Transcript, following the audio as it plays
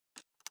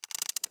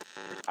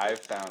I've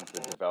found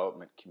the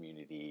development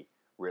community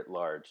writ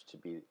large to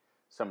be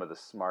some of the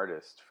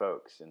smartest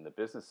folks in the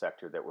business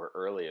sector that were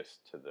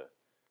earliest to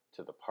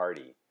the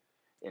party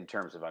in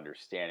terms of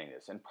understanding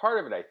this. And part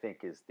of it, I think,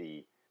 is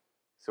the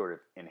sort of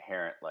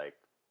inherent, like,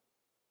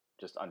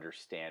 just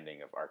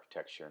understanding of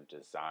architecture and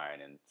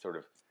design and sort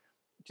of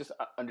just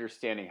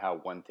understanding how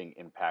one thing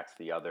impacts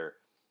the other.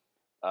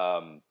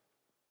 Um,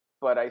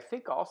 but I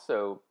think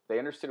also they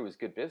understood it was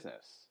good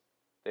business.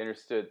 They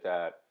understood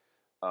that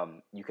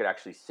you could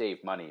actually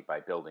save money by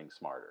building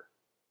smarter.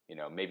 You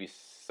know, maybe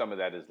some of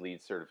that is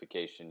LEED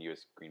certification,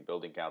 U.S. Green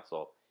Building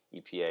Council,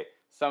 EPA.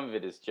 Some of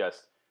it is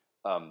just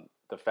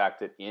the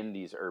fact that in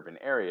these urban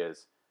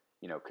areas,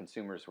 you know,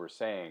 consumers were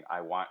saying,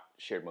 "I want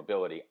shared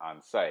mobility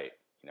on site.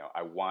 You know,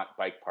 I want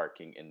bike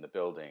parking in the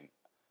building.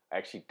 I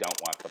actually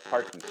don't want the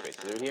parking space."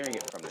 So they're hearing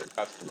it from their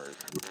customers.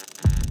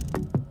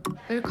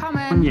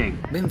 Willkommen.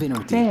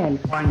 Benvenuti.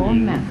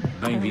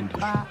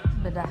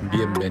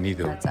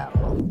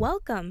 Bienvenido.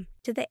 Welcome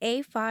to the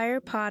A-Fire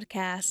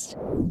podcast,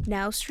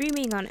 now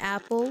streaming on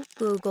Apple,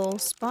 Google,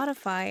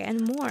 Spotify,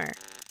 and more.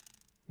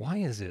 Why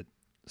is it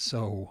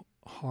so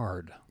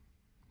hard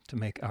to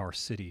make our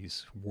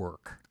cities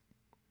work?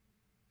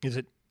 Is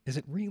it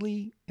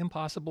really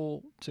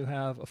impossible to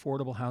have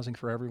affordable housing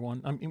for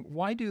everyone? I mean,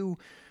 why do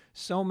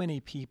so many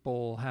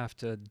people have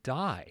to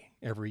die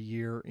every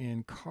year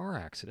in car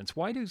accidents?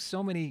 Why do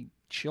so many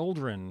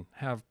children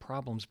have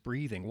problems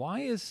breathing?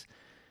 Why is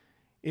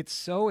it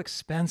so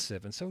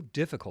expensive and so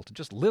difficult to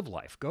just live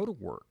life, go to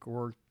work,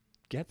 or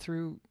get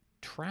through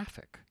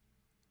traffic?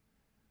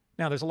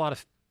 Now, there's a lot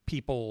of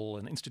people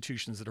and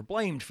institutions that are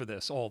blamed for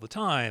this all the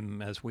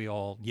time as we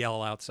all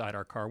yell outside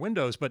our car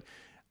windows, but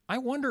I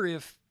wonder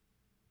if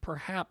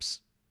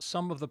perhaps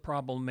some of the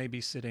problem may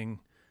be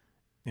sitting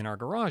in our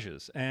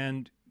garages.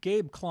 And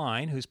Gabe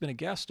Klein, who's been a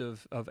guest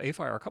of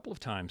A-Fire a couple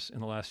of times in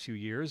the last few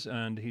years,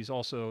 and he's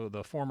also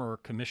the former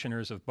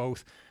commissioners of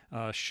both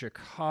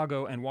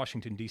Chicago and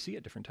Washington, D.C.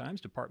 at different times,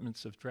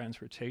 Departments of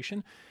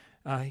Transportation.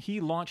 He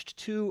launched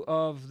two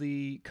of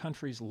the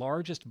country's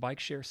largest bike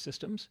share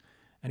systems,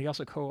 and he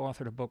also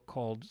co-authored a book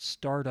called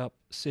Startup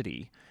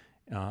City,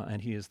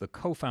 and he is the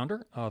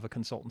co-founder of a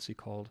consultancy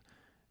called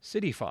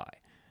Cityfy.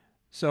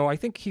 So I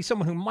think he's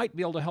someone who might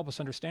be able to help us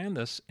understand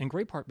this, in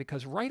great part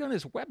because right on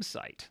his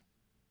website,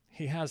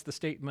 he has the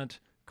statement,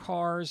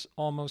 "Cars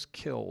almost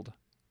killed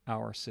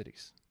our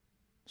cities."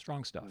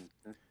 Strong stuff.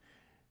 Mm-hmm.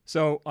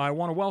 So I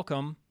want to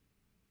welcome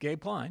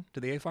Gabe Klein to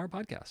the A-Fire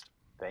podcast.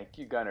 Thank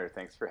you, Gunnar.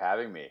 Thanks for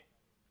having me.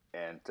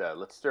 And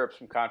let's stir up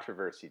some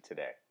controversy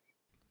today.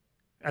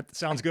 That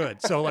sounds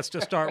good. So let's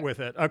just start with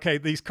it. Okay,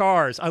 these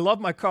cars. I love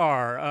my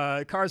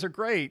car. Cars are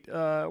great.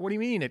 What do you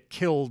mean it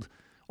killed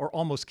or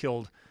almost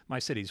killed my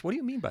cities? What do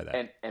you mean by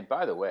that? And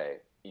by the way,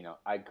 you know,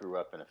 I grew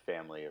up in a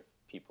family of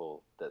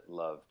people that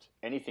loved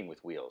anything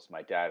with wheels.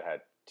 My dad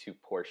had two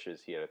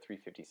Porsches. He had a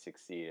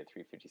 356C and a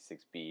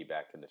 356B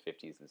back in the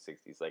 50s and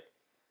 60s. Like,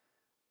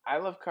 I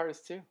love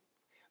cars too.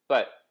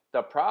 But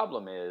the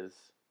problem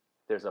is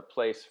there's a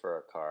place for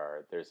a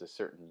car. There's a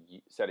certain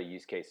set of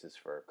use cases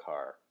for a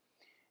car.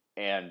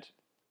 And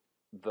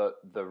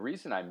the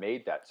reason I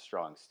made that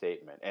strong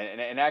statement,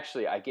 and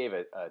actually I gave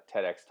a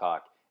TEDx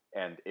talk,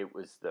 and it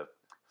was the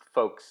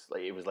folks,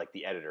 like, it was like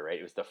the editor, right?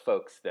 It was the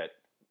folks that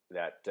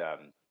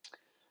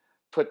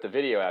put the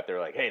video out there,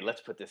 like, "Hey,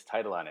 let's put this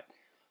title on it."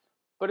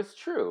 But it's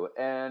true,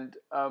 and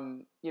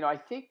you know, I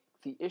think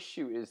the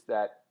issue is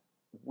that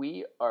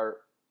we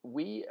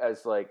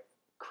as like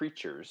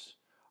creatures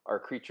are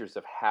creatures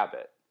of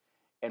habit,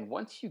 and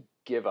once you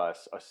give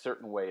us a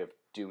certain way of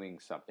doing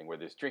something,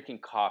 whether it's drinking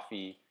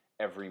coffee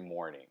every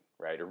morning,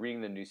 right, or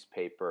reading the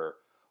newspaper,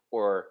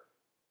 or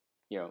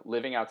you know,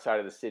 living outside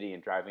of the city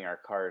and driving our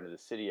car into the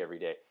city every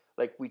day,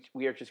 like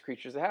we are just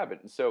creatures of habit.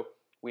 And so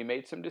we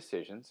made some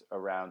decisions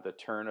around the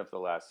turn of the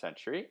last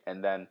century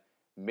and then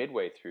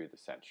midway through the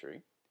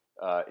century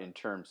in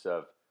terms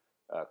of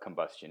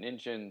combustion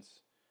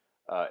engines,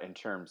 in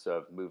terms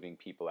of moving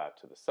people out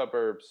to the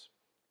suburbs,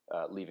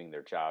 leaving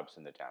their jobs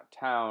in the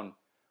downtown,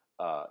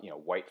 you know,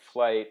 white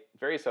flight,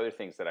 various other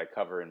things that I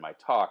cover in my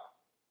talk.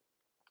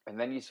 And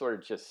then you sort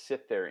of just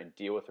sit there and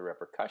deal with the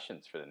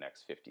repercussions for the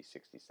next 50,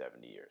 60,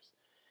 70 years.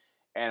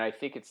 And I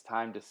think it's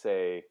time to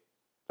say,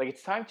 like,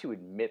 it's time to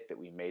admit that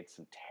we made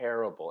some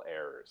terrible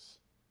errors,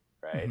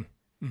 right?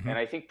 Mm-hmm. Mm-hmm. And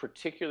I think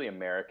particularly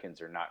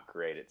Americans are not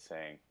great at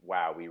saying,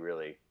 "Wow, we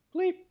really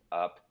bleep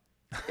up,"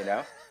 you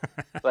know?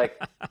 But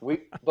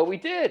we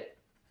did,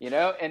 you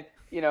know? And,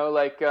 you know,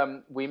 like,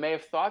 we may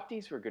have thought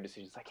these were good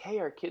decisions. Like, hey,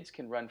 our kids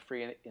can run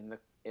free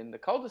in the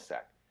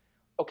cul-de-sac.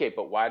 Okay,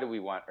 but why do we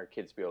want our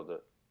kids to be able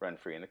to run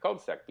free in the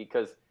cul-de-sac?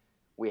 Because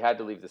we had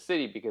to leave the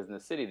city, because in the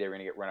city they were going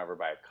to get run over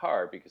by a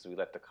car because we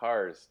let the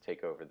cars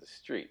take over the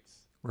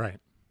streets. Right.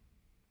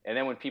 And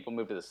then when people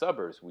moved to the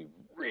suburbs, we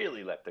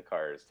really let the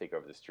cars take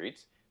over the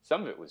streets.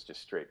 Some of it was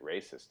just straight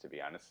racist, to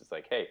be honest. It's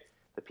like, hey,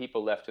 the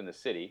people left in the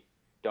city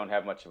don't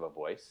have much of a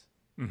voice.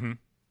 Mm-hmm.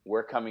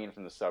 We're coming in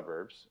from the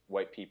suburbs,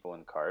 white people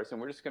in cars,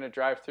 and we're just going to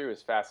drive through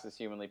as fast as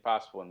humanly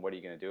possible. And what are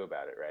you going to do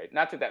about it, right?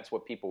 Not that that's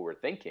what people were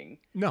thinking,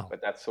 no,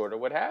 but that's sort of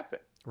what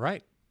happened.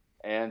 Right.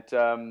 And,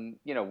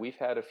 we've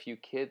had a few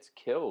kids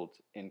killed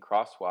in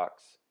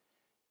crosswalks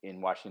in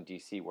Washington,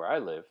 D.C., where I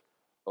live,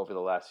 over the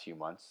last few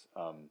months.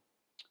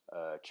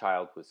 A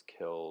child was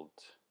killed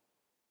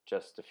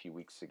just a few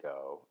weeks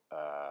ago.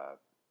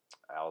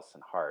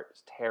 Allison Hart.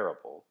 It's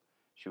terrible.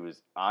 She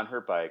was on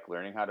her bike,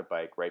 learning how to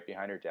bike right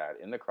behind her dad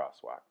in the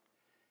crosswalk,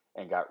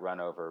 and got run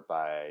over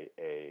by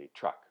a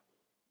truck.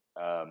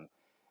 Um,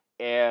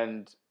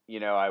 and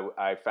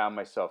I found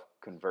myself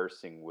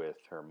conversing with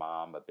her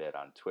mom a bit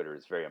on Twitter.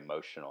 It's very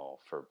emotional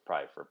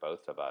probably for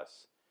both of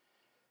us.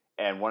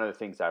 And one of the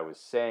things I was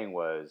saying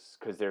was,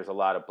 because there's a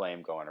lot of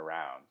blame going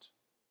around.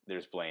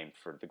 There's blame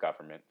for the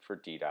government, for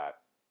DDOT.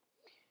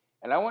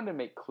 And I wanted to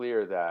make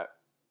clear that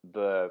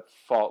the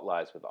fault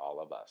lies with all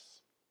of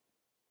us.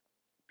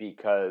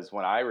 Because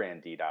when I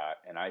ran DDOT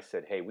and I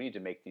said, hey, we need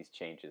to make these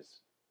changes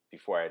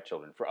before I had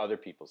children for other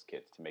people's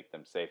kids to make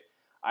them safe,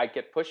 I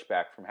get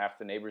pushback from half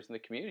the neighbors in the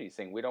community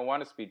saying, we don't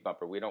want a speed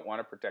bumper, we don't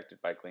want a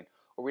protected bike lane,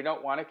 or we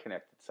don't want a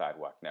connected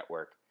sidewalk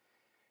network.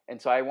 And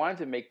so I wanted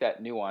to make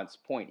that nuanced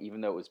point,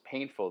 even though it was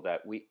painful,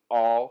 that we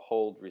all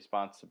hold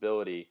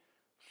responsibility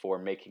for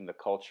making the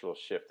cultural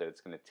shift that it's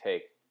going to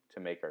take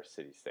to make our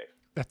city safe.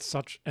 That's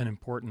such an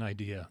important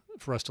idea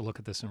for us to look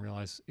at this and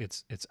realize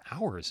it's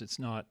ours. It's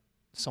not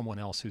someone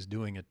else who's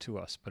doing it to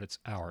us, but it's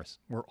ours.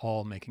 We're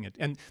all making it.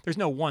 And there's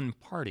no one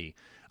party.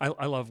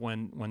 I love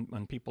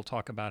when people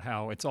talk about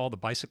how it's all the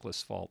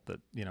bicyclists' fault that,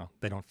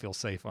 they don't feel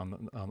safe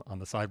on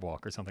the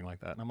sidewalk or something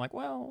like that. And I'm like,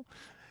 well,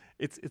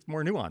 it's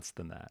more nuanced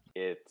than that.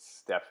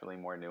 It's definitely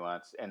more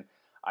nuanced. And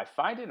I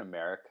find in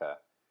America,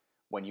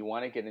 when you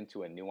want to get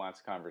into a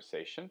nuanced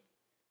conversation,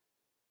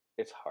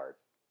 it's hard.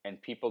 And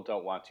people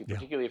don't want to,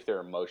 particularly if they're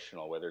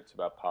emotional, whether it's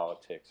about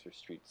politics or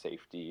street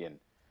safety. And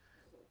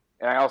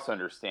I also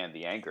understand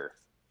the anger.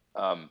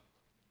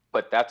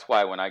 But that's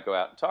why when I go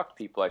out and talk to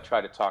people, I try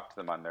to talk to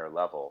them on their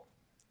level,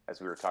 as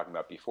we were talking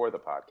about before the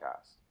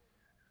podcast.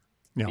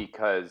 Yeah.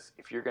 Because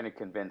if you're going to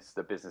convince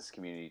the business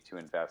community to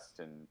invest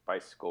in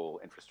bicycle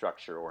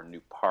infrastructure or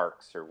new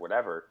parks or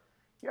whatever,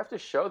 you have to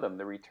show them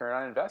the return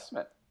on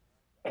investment.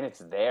 And it's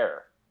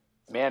there.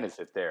 Man, is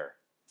it there,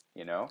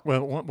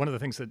 Well, one of the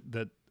things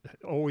that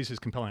always is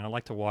compelling, I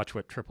like to watch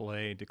what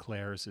AAA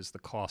declares is the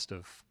cost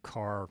of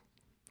car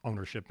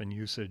ownership and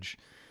usage.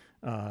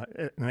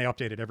 And they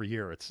update it every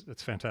year. It's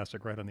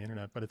fantastic right on the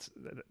internet. But it's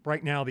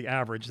right now the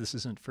average, this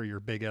isn't for your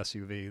big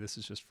SUV, this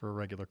is just for a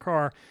regular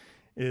car,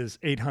 is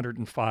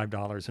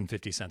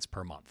 $805.50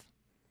 per month.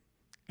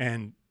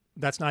 And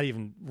that's not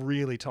even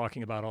really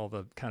talking about all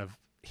the kind of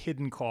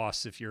hidden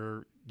costs if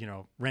you're,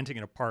 renting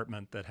an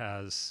apartment that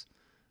has,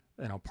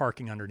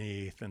 parking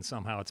underneath and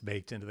somehow it's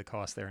baked into the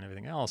cost there and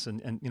everything else.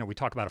 And we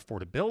talk about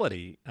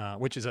affordability,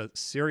 which is a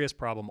serious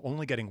problem,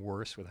 only getting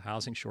worse with a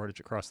housing shortage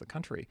across the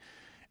country.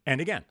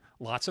 And again,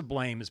 lots of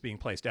blame is being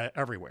placed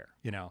everywhere.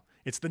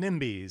 It's the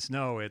NIMBYs.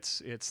 No,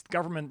 it's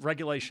government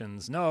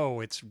regulations. No,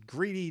 it's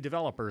greedy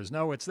developers.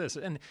 No, it's this.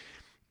 And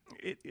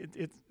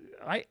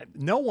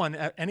no one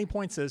at any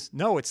point says,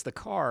 no, it's the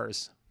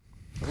cars.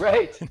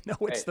 Right. No,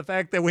 it's the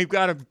fact that we've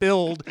got to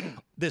build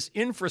this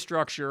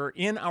infrastructure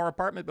in our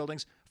apartment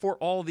buildings for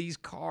all these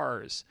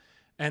cars.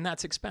 And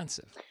that's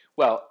expensive.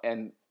 Well,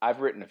 and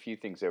I've written a few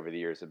things over the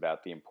years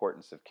about the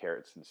importance of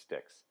carrots and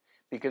sticks.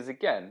 Because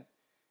again,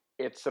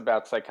 it's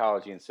about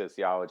psychology and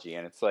sociology.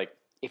 And it's like,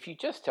 if you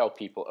just tell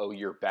people, oh,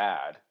 you're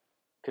bad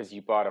because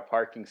you bought a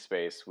parking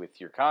space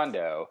with your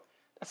condo,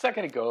 that's not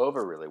going to go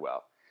over really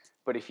well.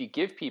 But if you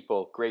give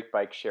people great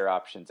bike share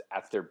options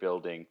at their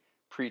building,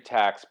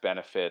 pre-tax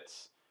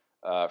benefits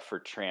for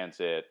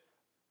transit,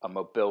 a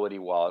mobility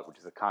wallet, which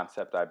is a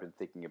concept I've been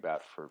thinking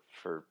about for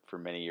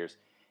many years,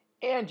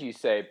 and you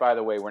say, by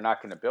the way, we're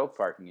not going to build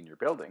parking in your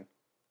building,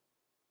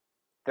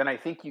 then I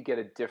think you get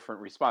a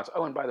different response.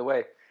 Oh, and by the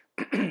way,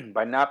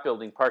 by not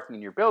building parking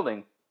in your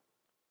building,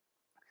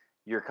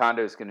 your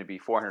condo is going to be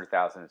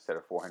 $400,000 instead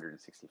of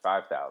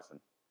 $465,000.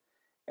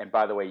 And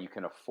by the way, you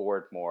can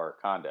afford more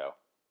condo,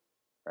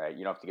 right?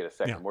 You don't have to get a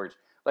second mortgage.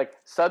 Like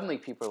suddenly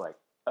people are like,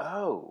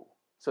 oh,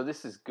 so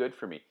this is good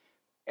for me.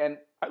 And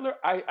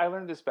I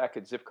learned this back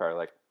at Zipcar.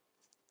 Like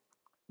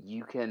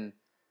you can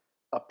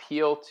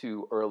appeal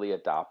to early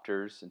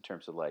adopters in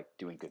terms of like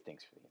doing good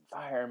things for the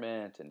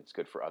environment and it's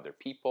good for other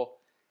people.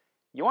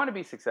 You want to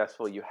be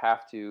successful, you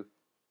have to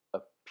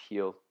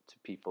appeal to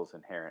people's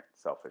inherent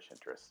selfish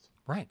interest.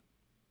 Right.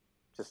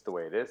 Just the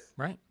way it is.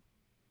 Right.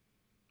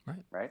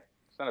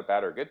 It's not a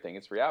bad or a good thing.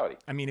 It's reality.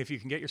 I mean, if you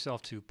can get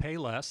yourself to pay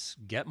less,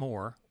 get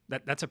more,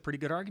 that's a pretty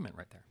good argument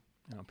right there.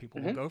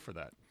 People will go for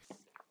that.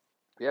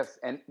 Yes.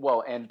 And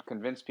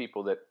convince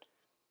people that,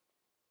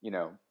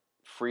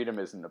 freedom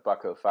isn't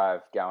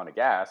 $1.05 gallon of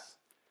gas.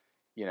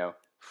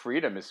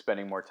 Freedom is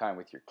spending more time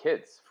with your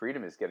kids.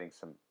 Freedom is getting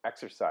some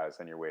exercise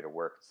on your way to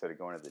work instead of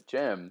going to the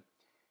gym.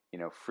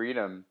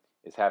 Freedom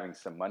is having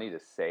some money to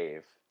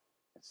save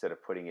instead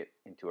of putting it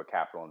into a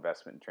capital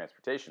investment in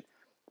transportation.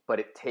 But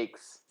it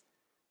takes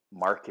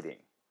marketing.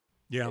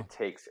 Yeah. It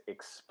takes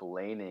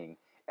explaining,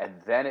 and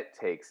then it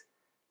takes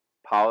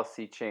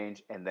policy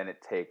change, and then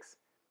it takes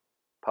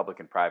public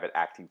and private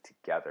acting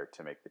together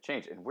to make the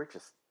change. And we're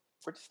just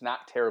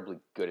not terribly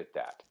good at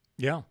that.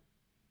 Yeah.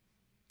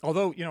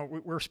 Although,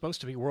 we're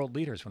supposed to be world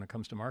leaders when it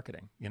comes to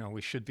marketing.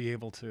 We should be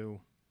able to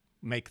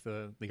make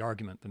the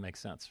argument that makes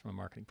sense from a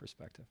marketing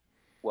perspective.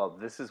 Well,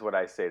 this is what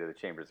I say to the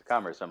Chambers of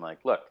Commerce. I'm like,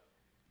 look,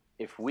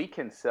 if we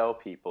can sell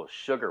people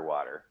sugar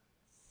water,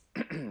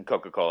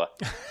 Coca-Cola,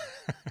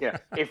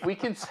 if we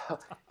can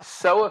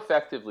so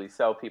effectively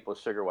sell people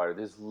sugar water,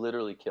 this is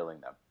literally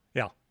killing them.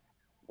 Yeah.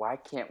 Why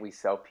can't we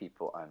sell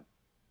people on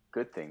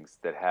good things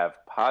that have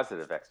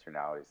positive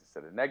externalities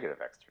instead of negative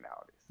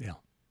externalities? Yeah.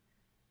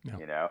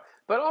 Yeah.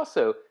 But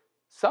also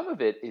some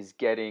of it is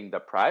getting the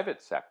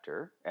private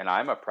sector, and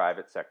I'm a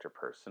private sector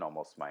person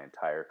almost my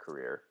entire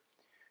career,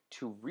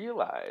 to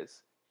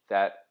realize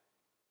that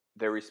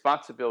their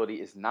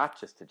responsibility is not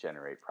just to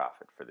generate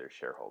profit for their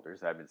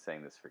shareholders. I've been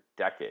saying this for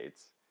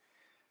decades,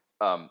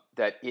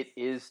 that it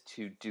is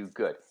to do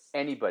good.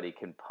 Anybody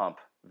can pump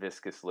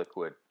viscous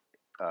liquid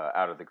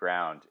out of the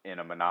ground in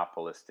a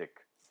monopolistic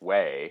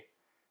way.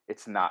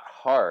 It's not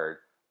hard.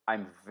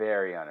 I'm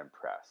very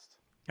unimpressed.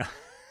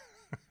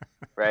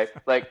 Right?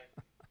 Like,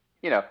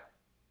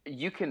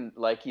 you can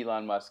like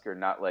Elon Musk or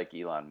not like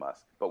Elon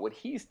Musk, but what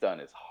he's done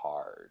is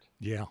hard.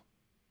 Yeah.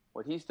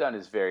 What he's done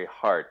is very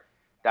hard.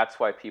 That's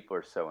why people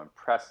are so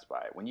impressed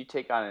by it. When you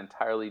take on an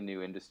entirely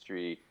new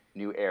industry,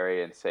 new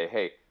area, and say,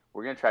 hey,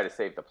 we're going to try to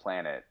save the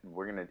planet.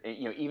 We're going to,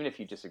 even if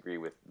you disagree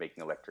with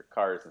making electric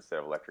cars instead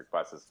of electric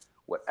buses,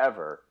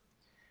 whatever,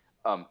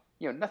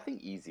 nothing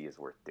easy is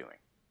worth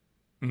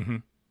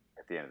doing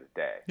at the end of the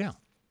day. Yeah.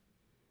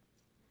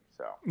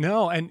 So.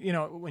 No, and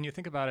when you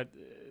think about it,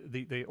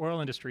 the oil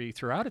industry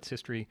throughout its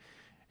history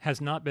has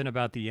not been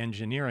about the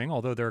engineering,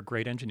 although there are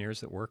great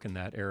engineers that work in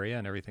that area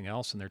and everything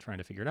else, and they're trying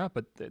to figure it out.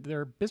 But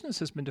their business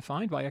has been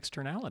defined by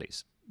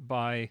externalities,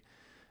 by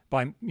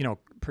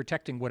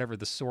protecting whatever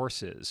the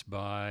source is,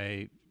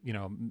 by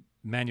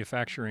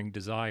manufacturing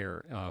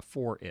desire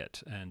for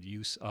it and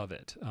use of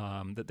it.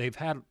 That they've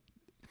had.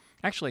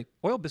 Actually,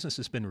 oil business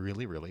has been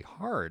really, really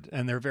hard,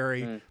 and they're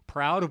very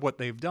proud of what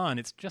they've done.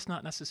 It's just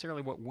not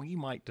necessarily what we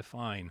might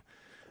define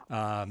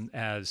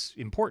as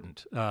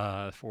important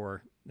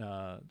for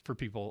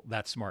people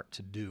that smart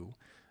to do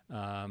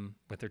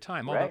with their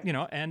time. Although,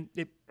 Right. And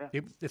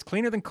it's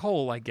cleaner than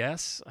coal, I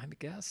guess.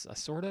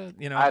 Sort of.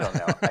 I don't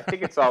know. I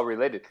think it's all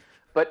related.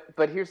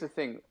 But here's the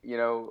thing.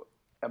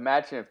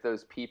 Imagine if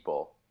those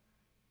people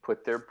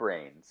put their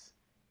brains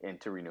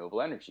into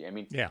renewable energy. I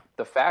mean,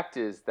 the fact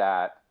is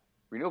that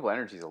renewable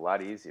energy is a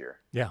lot easier.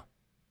 Yeah.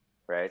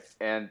 Right.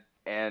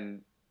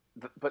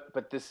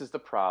 But this is the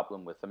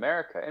problem with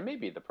America, and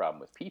maybe the problem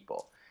with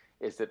people,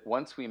 is that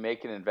once we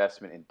make an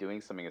investment in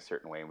doing something a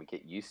certain way and we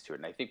get used to it,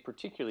 and I think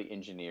particularly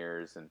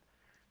engineers and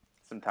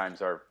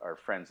sometimes our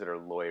friends that are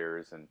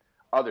lawyers and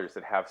others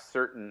that have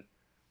certain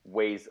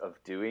ways of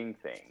doing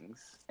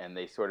things, and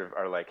they sort of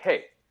are like,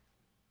 hey,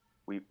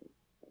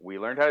 we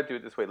learned how to do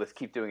it this way, let's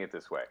keep doing it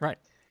this way. Right.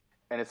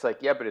 And it's like,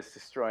 yeah, but it's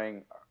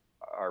destroying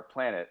our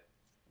planet.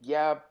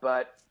 Yeah,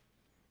 but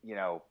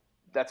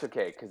that's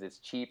okay because it's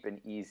cheap and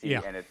easy,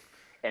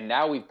 and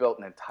now we've built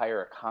an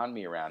entire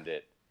economy around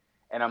it.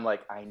 And I'm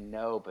like, I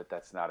know, but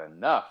that's not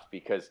enough,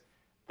 because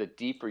the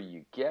deeper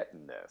you get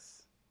in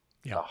this,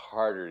 the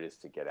harder it is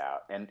to get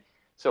out. And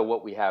so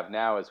what we have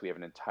now is we have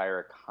an entire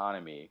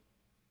economy,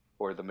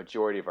 or the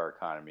majority of our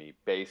economy,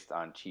 based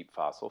on cheap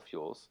fossil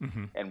fuels,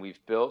 and we've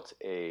built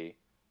a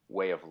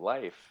way of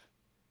life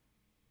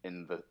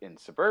in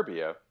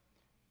suburbia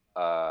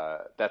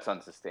that's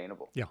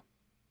unsustainable. Yeah.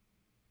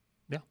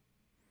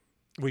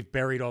 We've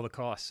buried all the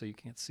costs, so you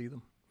can't see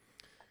them.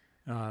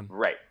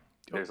 Right.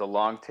 There's a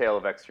long tail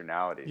of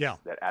externalities Yeah.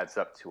 that adds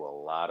up to a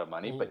lot of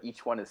money, but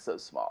each one is so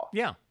small.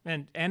 Yeah,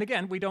 and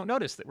again, we don't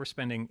notice that we're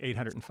spending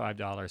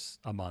 $805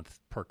 a month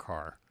per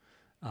car,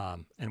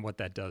 and what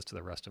that does to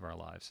the rest of our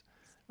lives.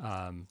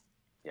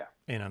 Yeah.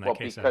 And on that Well,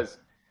 case, because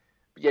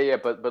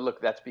but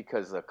look, that's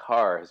because a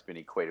car has been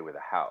equated with a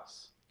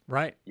house.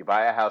 right, You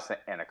buy a house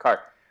and a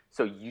car,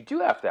 so you do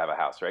have to have a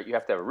house, right? You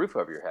have to have a roof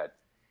over your head,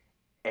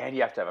 and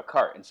you have to have a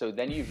car, and so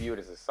then you view it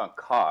as a sunk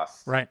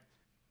cost, right,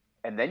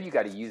 and then you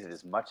got to use it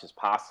as much as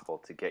possible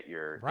to get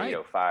your Right.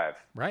 805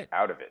 right.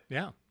 out of it.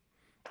 Yeah,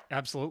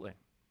 absolutely.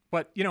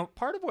 But,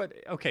 part of what,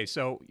 okay,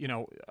 so,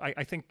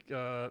 I think,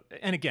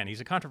 and again, he's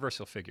a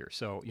controversial figure.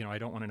 So, I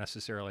don't want to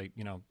necessarily,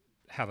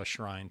 have a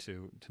shrine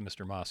to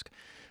Mr. Musk.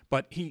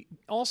 But he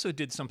also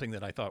did something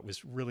that I thought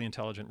was really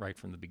intelligent right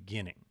from the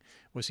beginning,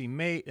 was he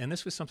made, and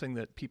this was something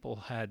that people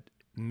had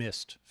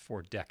missed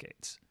for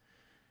decades.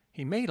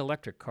 He made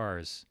electric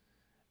cars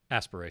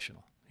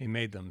aspirational. He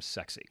made them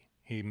sexy.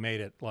 He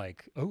made it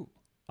like, oh,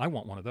 I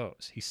want one of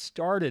those. He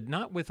started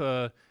not with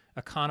a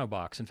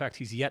Econobox. In fact,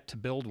 he's yet to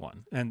build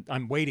one, and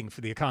I'm waiting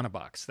for the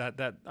Econobox.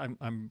 That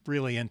I'm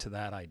really into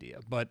that idea,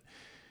 but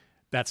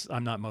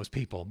I'm not most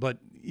people. But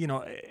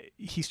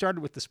he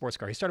started with the sports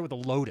car. He started with a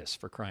Lotus,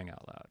 for crying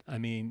out loud. I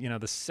mean, the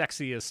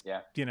sexiest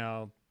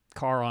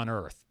car on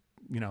earth.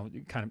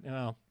 Kind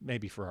of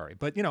maybe Ferrari,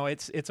 but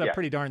it's a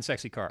pretty darn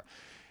sexy car.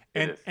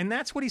 And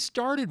that's what he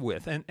started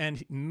with,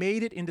 and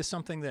made it into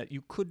something that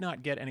you could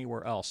not get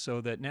anywhere else.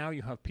 So that now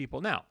you have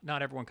people. Now,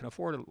 not everyone can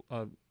afford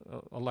a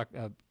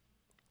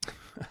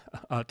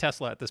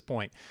Tesla at this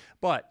point,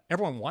 but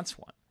everyone wants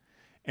one,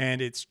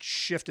 and it's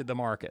shifted the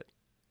market.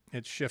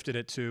 It's shifted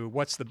it to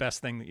what's the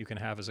best thing that you can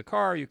have as a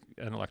car, an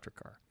electric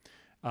car.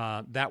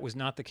 That was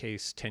not the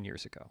case 10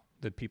 years ago.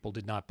 That people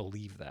did not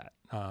believe that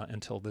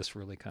until this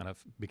really kind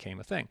of became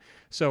a thing.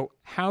 So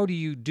how do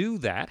you do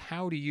that?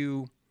 How do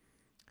you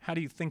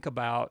think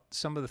about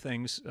some of the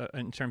things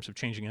in terms of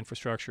changing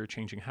infrastructure,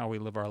 changing how we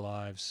live our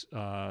lives,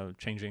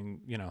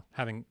 changing,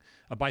 having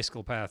a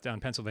bicycle path down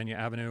Pennsylvania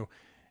Avenue?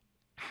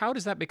 How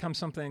does that become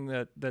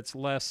something that's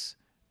less,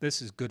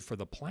 this is good for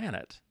the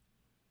planet,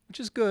 which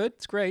is good,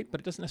 it's great, but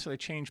it doesn't necessarily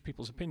change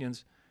people's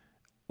opinions,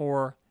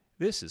 or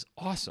this is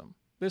awesome,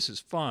 this is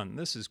fun,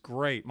 this is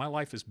great, my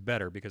life is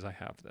better because I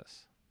have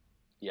this?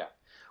 Yeah.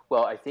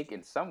 Well, I think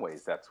in some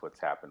ways that's what's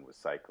happened with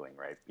cycling,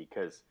 right?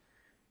 Because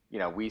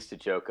we used to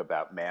joke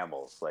about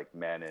mammals, like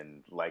men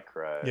in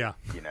Lycra,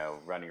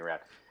 running around.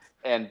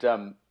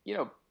 And,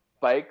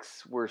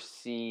 bikes were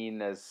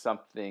seen as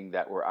something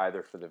that were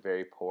either for the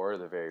very poor or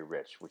the very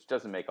rich, which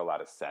doesn't make a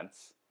lot of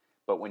sense.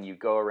 But when you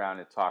go around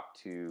and talk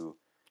to,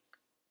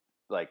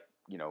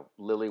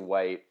 lily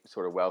white,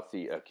 sort of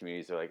wealthy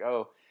communities, they're like,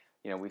 oh,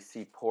 we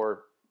see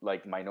poor,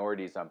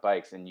 minorities on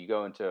bikes. And you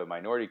go into a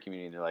minority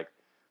community and they're like,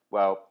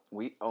 well,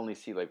 we only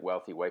see,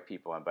 wealthy white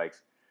people on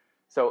bikes.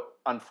 So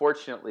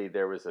unfortunately,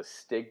 there was a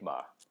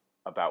stigma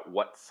about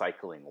what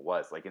cycling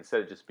was, instead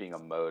of just being a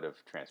mode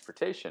of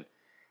transportation.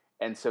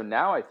 And so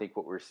now I think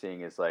what we're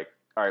seeing is all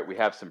right, we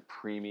have some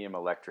premium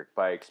electric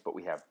bikes, but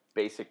we have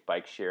basic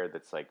bike share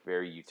that's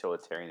very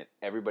utilitarian that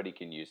everybody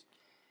can use.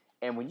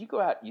 And when you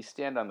go out, you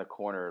stand on the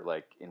corner,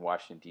 in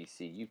Washington,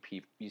 D.C.,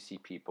 you see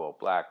people,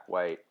 black,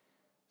 white,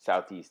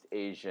 Southeast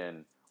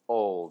Asian,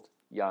 old,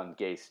 young,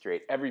 gay,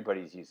 straight,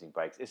 everybody's using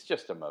bikes. It's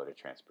just a mode of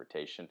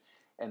transportation.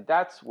 And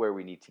that's where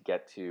we need to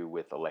get to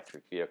with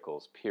electric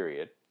vehicles,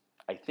 period.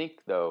 I think,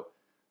 though,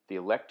 the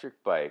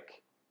electric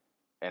bike,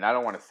 and I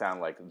don't want to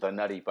sound like the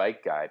nutty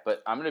bike guy,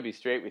 but I'm going to be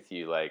straight with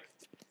you.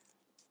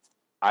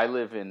 I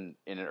live in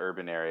an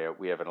urban area.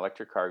 We have an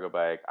electric cargo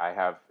bike. I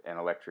have an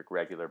electric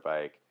regular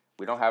bike.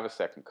 We don't have a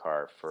second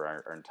car for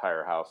our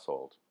entire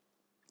household.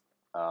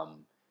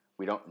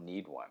 We don't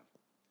need one,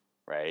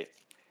 right?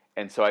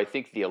 And so I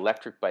think the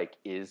electric bike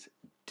is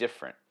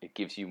different. It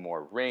gives you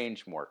more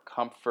range, more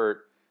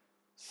comfort,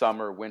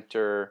 summer,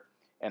 winter,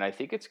 and I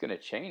think it's going to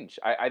change.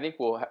 I think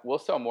we'll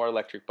sell more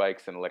electric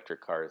bikes than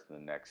electric cars in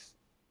the next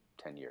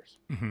 10 years.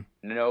 Mm-hmm.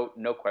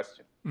 No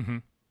question. Mm-hmm.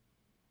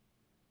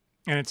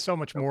 And it's so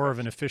much more of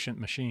an efficient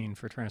machine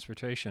for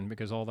transportation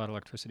because all that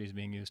electricity is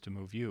being used to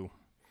move you,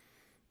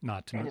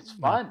 not to. And it's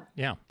fun.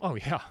 Yeah. Oh,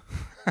 yeah.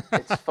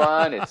 It's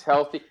fun. It's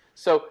healthy.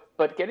 So,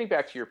 but getting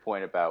back to your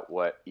point about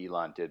what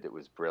Elon did that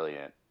was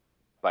brilliant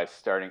by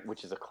starting,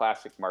 which is a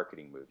classic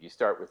marketing move. You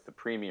start with the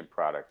premium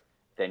product,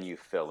 then you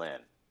fill in,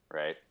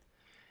 right?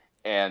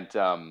 And,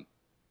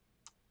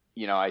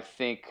 I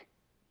think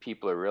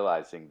people are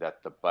realizing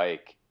that the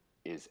bike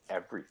is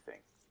everything,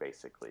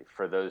 basically,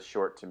 for those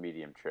short to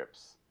medium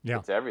trips. Yeah.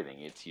 It's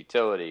everything. It's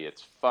utility.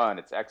 It's fun.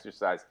 It's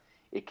exercise.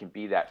 It can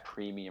be that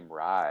premium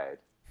ride,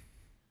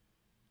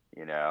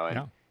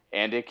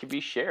 and it can be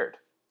shared.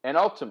 And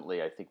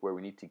ultimately, I think where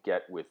we need to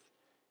get with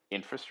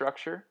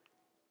infrastructure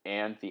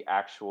and the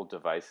actual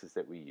devices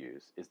that we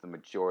use is the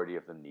majority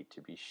of them need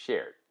to be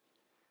shared.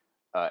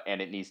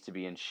 And it needs to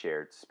be in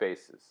shared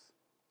spaces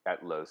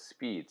at low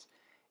speeds.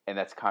 And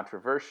that's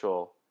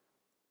controversial,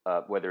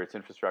 whether it's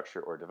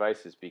infrastructure or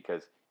devices,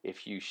 because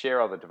if you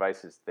share all the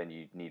devices, then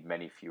you need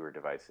many fewer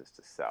devices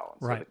to sell.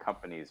 And so the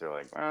companies are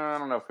like, I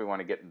don't know if we want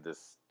to get into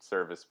this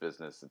service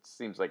business. It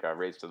seems like a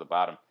race to the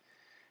bottom.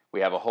 We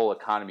have a whole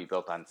economy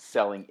built on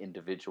selling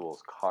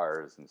individuals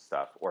cars and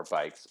stuff, or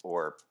bikes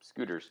or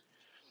scooters.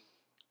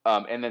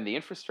 And then the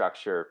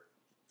infrastructure,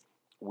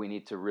 we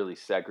need to really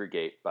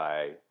segregate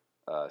by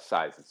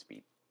size and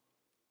speed,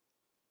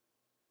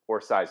 or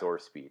size or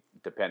speed,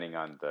 depending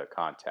on the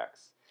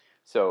context.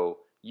 So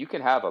you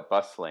can have a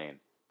bus lane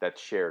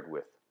that's shared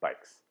with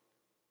bikes,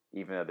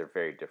 even though they're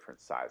very different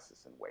sizes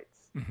and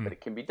weights. Mm-hmm. But it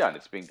can be done.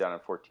 It's being done on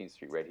 14th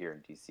Street right here in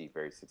D.C.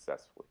 very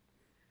successfully.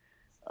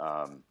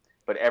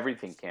 But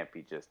everything can't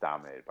be just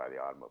dominated by the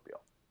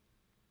automobile.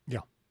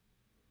 Yeah.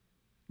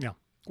 Yeah.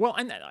 Well,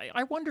 and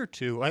I wonder,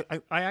 too,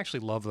 I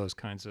actually love those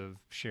kinds of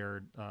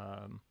shared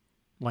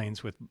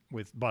lanes with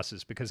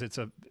buses because it's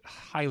a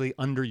highly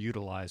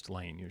underutilized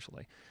lane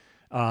usually.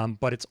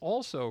 But it's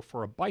also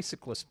for a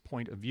bicyclist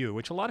point of view,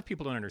 which a lot of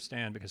people don't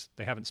understand because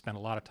they haven't spent a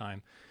lot of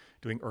time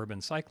doing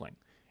urban cycling,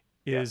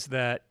 is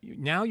that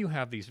now you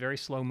have these very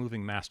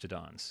slow-moving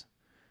mastodons.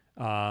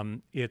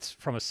 It's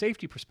from a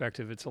safety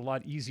perspective, it's a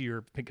lot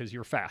easier because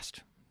you're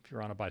fast. If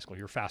you're on a bicycle,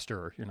 you're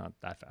faster. You're not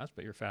that fast,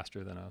 but you're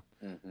faster than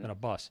a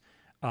bus.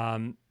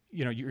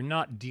 You're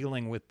not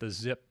dealing with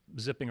the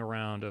zipping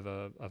around of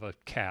a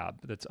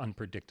cab that's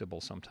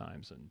unpredictable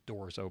sometimes, and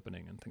doors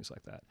opening and things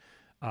like that.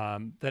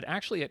 That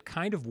actually it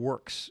kind of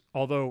works,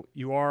 although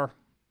you are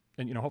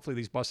and hopefully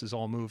these buses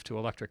all move to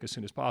electric as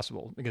soon as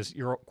possible, because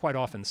you're quite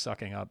often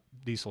sucking up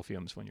diesel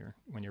fumes when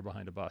you're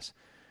behind a bus.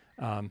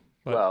 But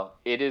Well,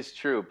 it is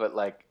true, but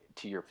like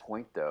to your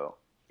point though,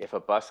 if a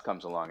bus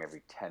comes along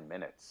every 10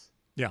 minutes,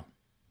 yeah,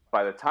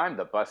 by the time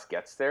the bus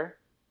gets there,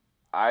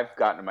 I've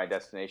gotten to my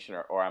destination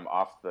or I'm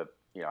off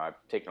I've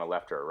taken a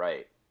left or a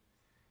right.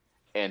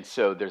 And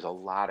so there's a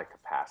lot of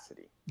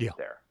capacity yeah,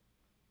 there.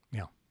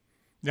 yeah.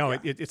 No, Yeah.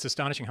 it's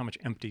astonishing how much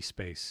empty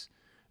space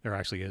there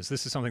actually is.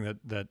 This is something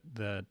that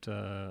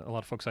a lot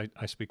of folks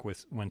I speak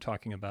with when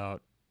talking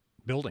about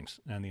buildings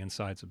and the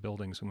insides of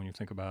buildings, and when you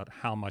think about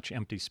how much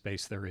empty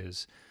space there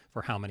is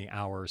for how many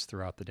hours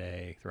throughout the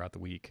day, throughout the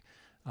week,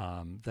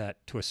 that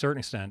to a certain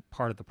extent,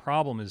 part of the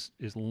problem is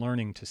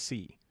learning to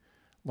see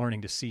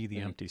the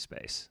empty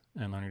space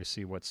and learning to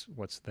see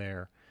what's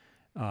there.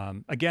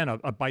 Again,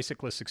 a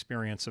bicyclist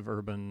experience of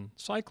urban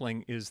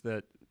cycling is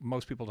that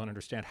most people don't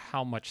understand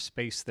how much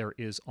space there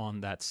is on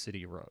that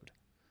city road.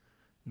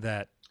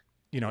 That,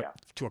 Yeah.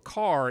 to a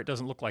car, it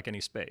doesn't look like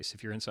any space.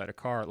 If you're inside a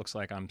car, it looks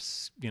like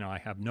I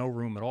have no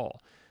room at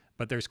all.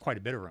 But there's quite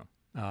a bit of room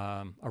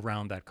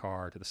around that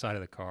car, to the side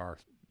of the car,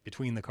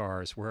 between the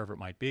cars, wherever it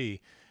might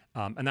be.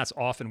 And that's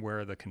often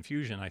where the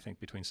confusion, I think,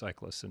 between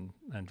cyclists and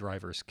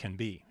drivers can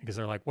be, because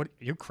they're like, "What?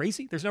 You're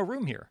crazy? There's no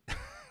room here."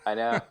 I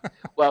know.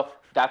 Well,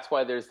 that's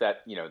why there's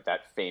that,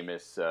 that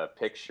famous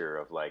picture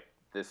of like,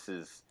 this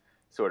is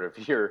sort of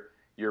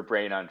your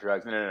brain on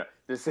drugs. No, no, no.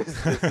 This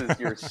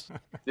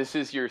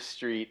is your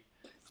street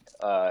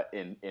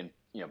in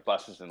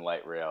buses and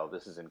light rail.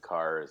 This is in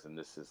cars, and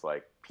this is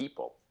like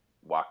people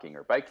walking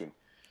or biking.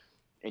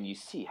 And you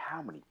see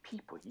how many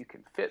people you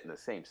can fit in the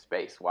same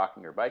space,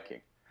 walking or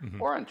biking,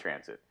 or on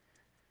transit.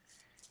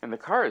 And the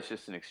car is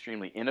just an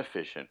extremely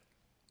inefficient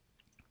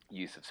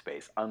use of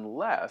space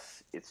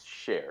unless it's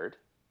shared.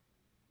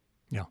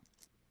 Yeah.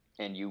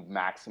 And you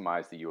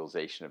maximize the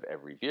utilization of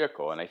every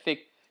vehicle. And I think,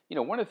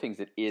 one of the things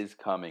that is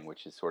coming,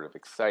 which is sort of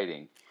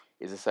exciting,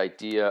 is this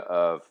idea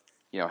of,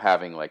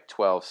 having like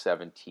 12,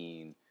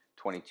 17,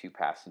 22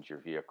 passenger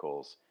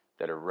vehicles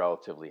that are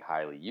relatively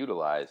highly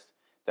utilized,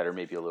 that are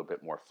maybe a little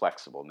bit more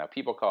flexible. Now,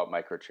 people call it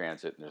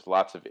microtransit, and there's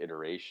lots of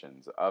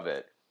iterations of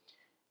it.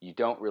 You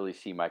don't really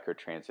see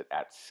microtransit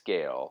at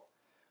scale.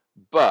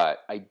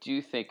 But I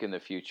do think in the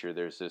future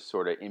there's this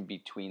sort of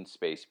in-between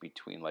space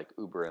between like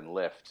Uber and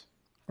Lyft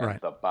and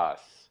Right. the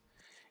bus.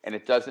 And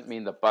it doesn't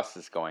mean the bus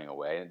is going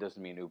away. And it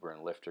doesn't mean Uber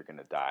and Lyft are going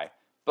to die.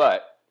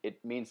 But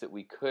it means that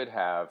we could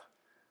have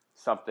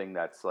something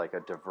that's like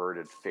a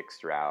diverted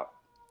fixed route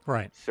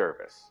Right.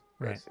 service,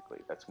 Right. basically,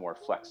 that's more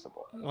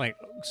flexible. Like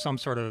some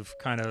sort of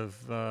kind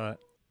of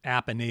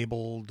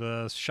app-enabled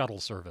shuttle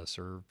service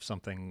or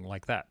something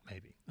like that,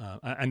 maybe.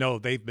 I know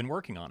they've been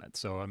working on it,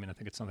 so I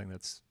think it's something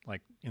that's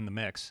like in the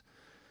mix.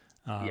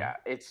 Yeah,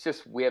 it's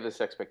just we have this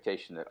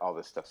expectation that all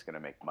this stuff's going to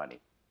make money.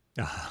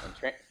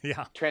 And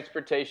Yeah.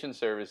 transportation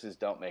services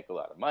don't make a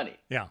lot of money,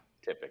 Yeah.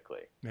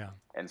 typically. Yeah.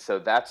 And so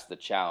that's the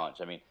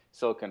challenge.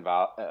 Silicon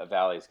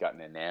Valley's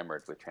gotten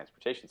enamored with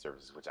transportation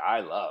services, which I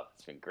love.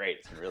 It's been great.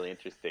 It's been really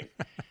interesting.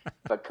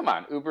 But come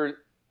on,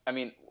 Uber.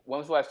 When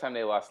was the last time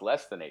they lost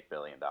less than $8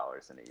 billion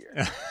in a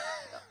year?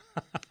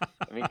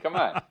 Come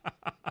on.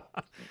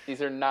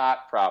 These are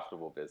not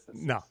profitable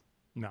businesses. No.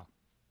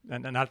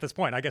 And not at this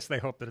point. I guess they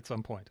hope that at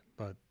some point,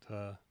 but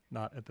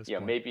not at this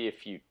point. Maybe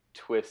if you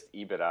twist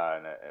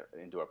EBITDA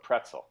into a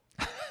pretzel,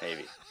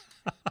 maybe.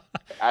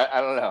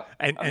 I don't know.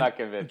 I'm not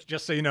convinced.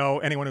 Just so you know,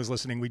 anyone who's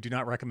listening, we do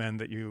not recommend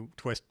that you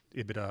twist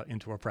EBITDA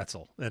into a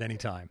pretzel at any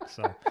time.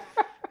 So,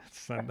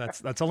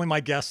 that's only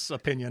my guest's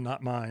opinion,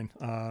 not mine.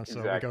 So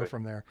Exactly. We go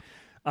from there.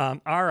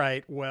 All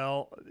right.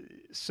 Well,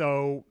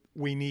 so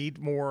we need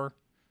more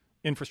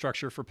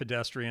infrastructure for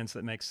pedestrians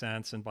that makes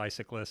sense, and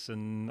bicyclists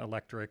and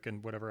electric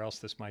and whatever else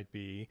this might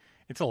be.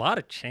 It's a lot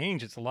of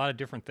change. It's a lot of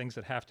different things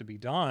that have to be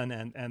done.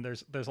 And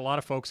there's a lot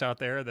of folks out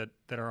there that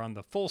are on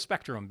the full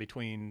spectrum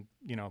between,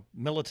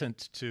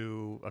 militant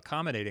to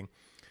accommodating.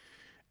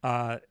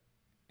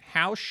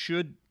 How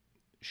should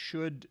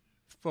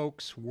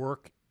folks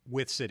work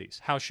with cities?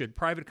 How should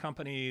private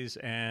companies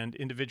and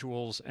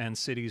individuals and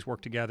cities work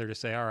together to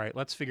say, all right,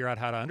 let's figure out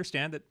how to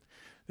understand that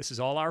this is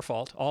all our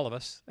fault, all of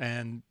us,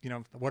 and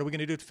what are we going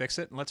to do to fix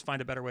it? And let's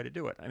find a better way to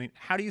do it.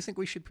 How do you think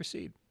we should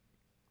proceed?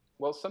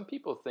 Well, some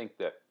people think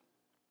that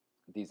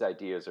these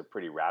ideas are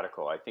pretty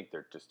radical. I think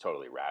they're just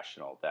totally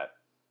rational, that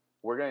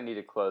we're going to need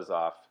to close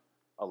off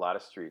a lot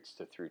of streets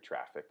to through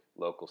traffic,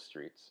 local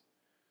streets.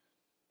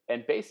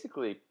 And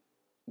basically,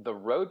 the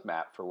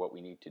roadmap for what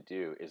we need to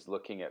do is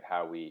looking at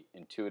how we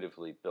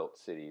intuitively built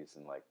cities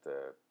in like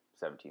the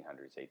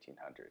 1700s,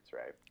 1800s,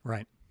 right?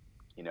 Right.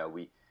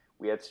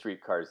 We had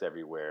streetcars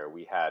everywhere.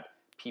 We had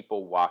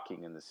people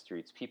walking in the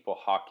streets, people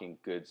hawking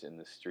goods in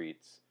the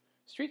streets.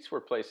 Streets were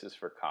places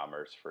for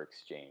commerce, for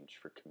exchange,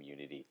 for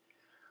community.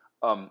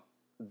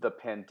 The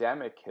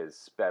pandemic has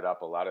sped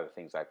up a lot of the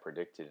things I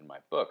predicted in my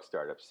book,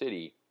 Startup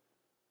City,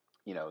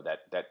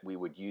 that we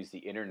would use the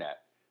internet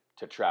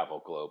to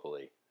travel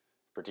globally,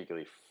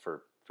 particularly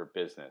for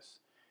business,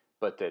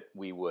 but that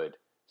we would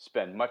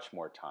spend much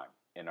more time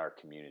in our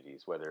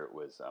communities, whether it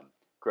was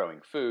growing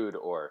food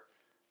or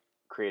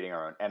creating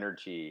our own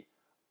energy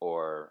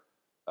or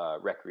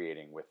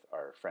recreating with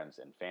our friends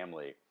and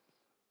family,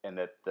 and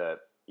that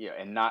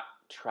and not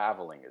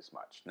traveling as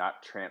much,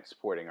 not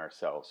transporting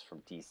ourselves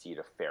from DC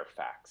to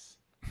Fairfax,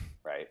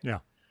 right? Yeah.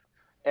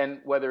 And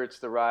whether it's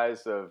the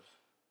rise of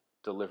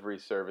delivery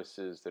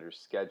services that are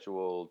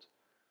scheduled,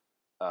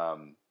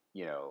 um,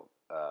 you know,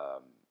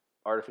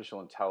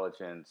 artificial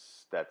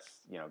intelligence that's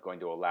going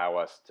to allow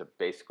us to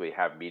basically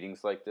have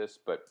meetings like this,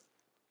 but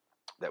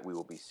that we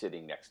will be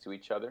sitting next to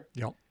each other.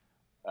 Yep.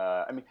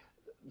 I mean,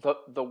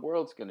 the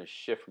world's going to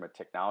shift from a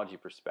technology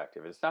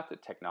perspective. It's not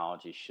that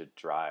technology should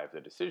drive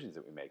the decisions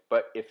that we make,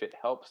 but if it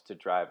helps to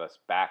drive us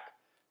back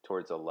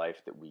towards a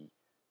life that we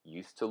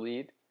used to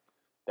lead,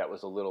 that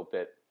was a little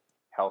bit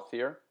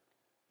healthier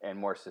and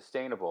more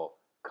sustainable,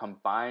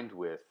 combined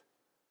with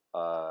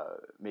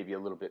maybe a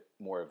little bit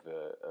more of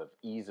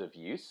ease of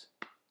use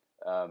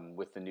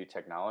with the new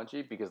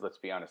technology, because let's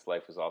be honest,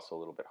 life was also a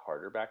little bit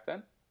harder back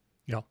then.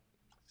 Yeah.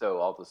 So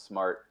all the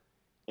smart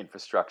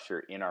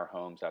infrastructure in our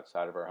homes,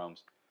 outside of our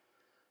homes,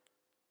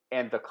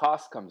 and the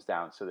cost comes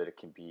down so that it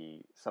can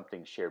be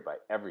something shared by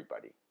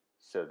everybody,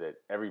 so that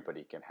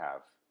everybody can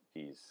have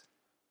these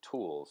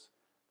tools,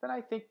 then I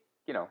think,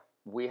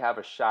 we have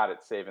a shot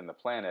at saving the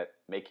planet,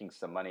 making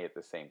some money at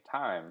the same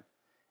time,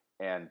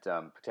 and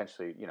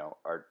potentially,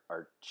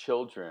 our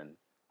children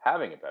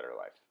having a better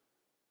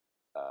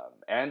life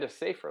and a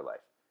safer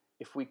life.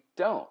 If we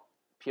don't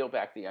peel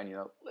back the onion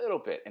a little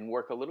bit and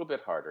work a little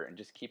bit harder and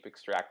just keep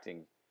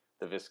extracting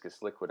the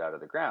viscous liquid out of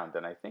the ground,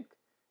 then I think,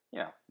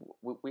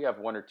 we have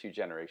 1 or 2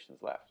 generations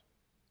left.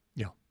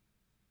 Yeah.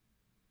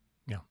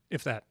 Yeah.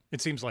 If that, it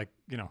seems like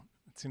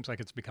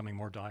it's becoming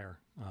more dire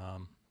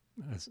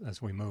as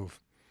we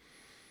move.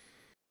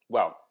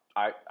 Well,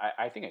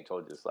 I think I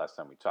told you this last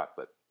time we talked,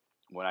 but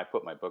when I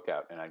put my book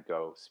out and I'd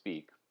go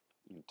speak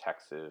in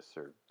Texas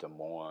or Des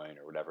Moines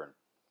or whatever,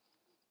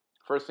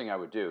 first thing I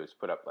would do is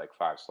put up like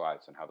 5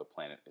 slides on how the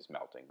planet is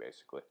melting,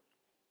 basically.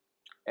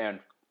 And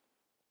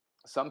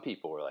some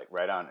people were like,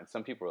 right on. And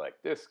some people were like,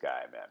 this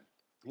guy, man,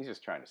 he's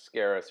just trying to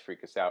scare us,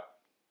 freak us out.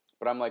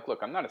 But I'm like, look,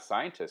 I'm not a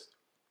scientist.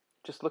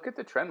 Just look at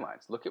the trend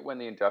lines. Look at when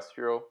the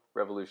Industrial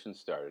Revolution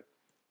started.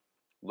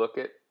 Look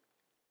at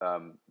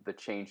the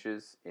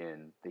changes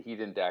in the heat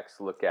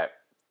index. Look at,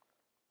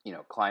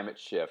 climate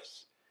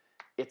shifts.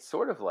 It's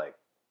sort of like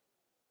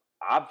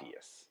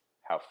obvious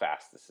how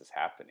fast this is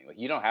happening. Like,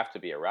 you don't have to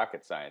be a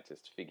rocket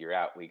scientist to figure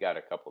out we got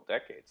a couple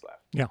decades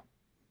left. Yeah,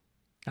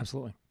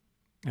 absolutely.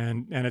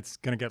 And it's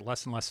going to get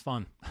less and less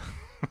fun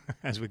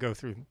as we go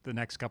through the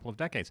next couple of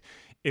decades,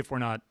 if we're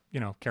not,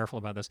 careful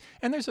about this.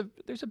 And there's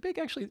a big,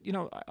 actually,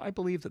 I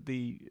believe that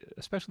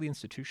especially the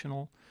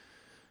institutional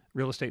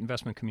real estate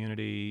investment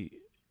community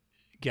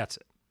gets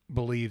it,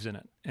 believes in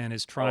it, and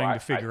is trying to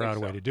figure out a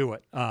way to do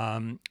it.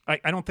 I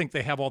don't think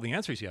they have all the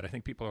answers yet. I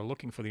think people are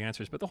looking for the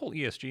answers, but the whole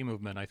ESG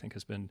movement, I think,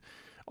 has been,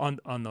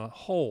 on the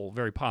whole,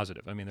 very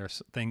positive. I mean,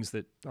 there's things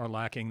that are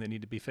lacking that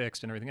need to be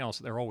fixed and everything else.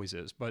 There always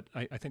is. But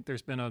I think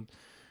there's been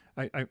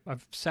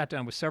I've sat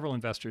down with several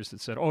investors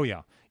that said, oh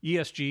yeah,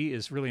 ESG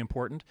is really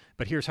important,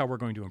 but here's how we're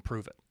going to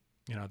improve it.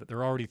 That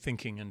they're already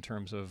thinking in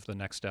terms of the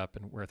next step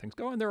and where things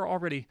go. And there are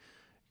already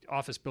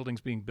office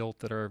buildings being built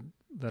that are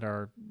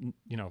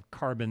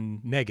carbon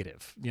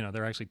negative.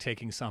 They're actually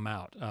taking some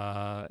out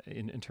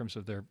in terms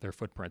of their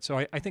footprint. So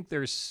I think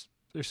there's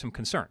some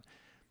concern.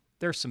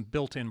 There's some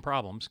built-in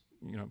problems.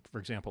 For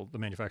example, the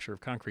manufacture of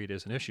concrete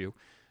is an issue,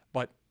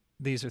 but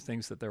these are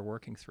things that they're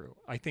working through.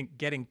 I think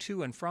getting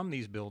to and from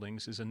these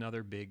buildings is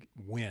another big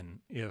win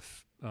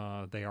if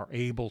they are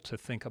able to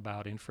think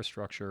about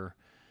infrastructure,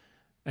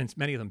 and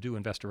many of them do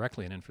invest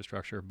directly in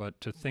infrastructure,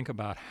 but to think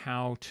about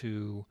how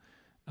to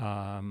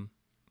kind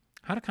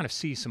of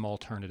see some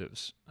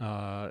alternatives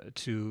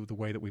to the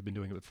way that we've been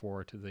doing it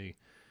before, to the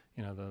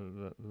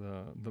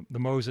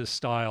Moses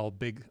style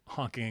big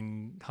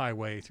honking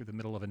highway through the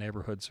middle of a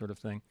neighborhood sort of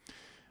thing.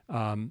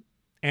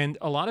 And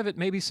a lot of it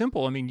may be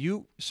simple. I mean,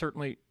 you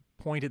certainly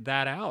pointed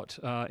that out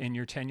in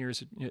your 10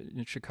 years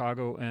in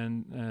Chicago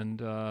and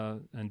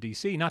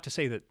DC. Not to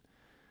say that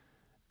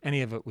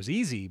any of it was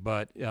easy,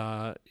 but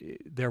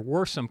there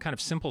were some kind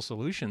of simple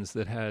solutions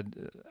that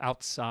had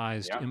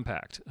outsized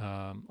impact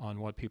on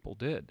what people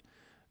did.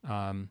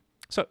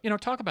 So,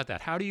 talk about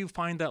that. How do you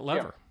find that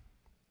lever? Yeah.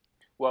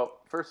 Well,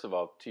 first of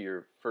all, to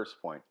your first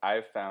point,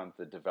 I've found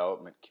the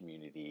development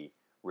community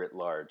writ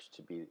large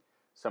to be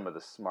some of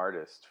the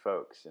smartest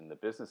folks in the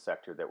business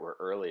sector that were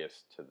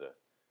earliest to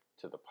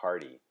the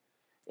party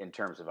in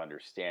terms of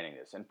understanding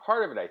this. And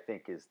part of it, I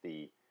think, is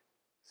the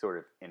sort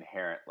of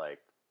inherent,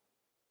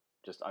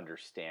 just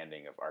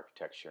understanding of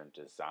architecture and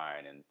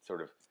design, and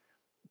sort of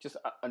just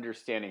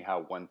understanding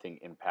how one thing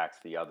impacts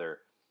the other.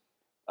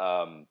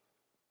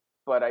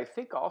 But I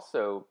think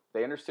also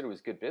they understood it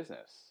was good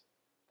business.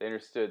 They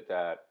understood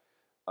that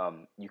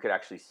you could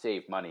actually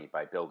save money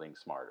by building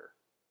smarter.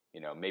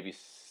 Maybe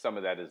some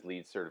of that is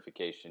LEED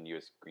certification,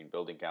 U.S. Green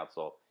Building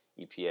Council,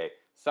 EPA.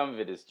 Some of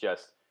it is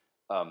just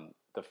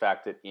the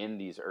fact that in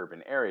these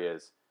urban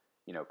areas,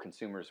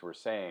 consumers were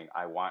saying,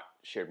 I want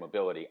shared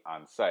mobility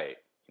on site.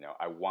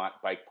 I want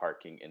bike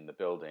parking in the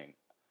building.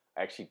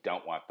 I actually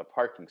don't want the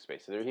parking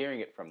space. So they're hearing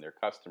it from their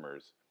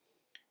customers.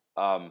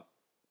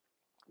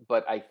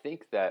 But I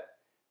think that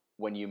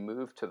when you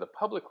move to the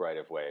public right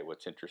of way,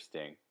 what's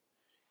interesting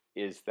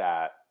is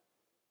that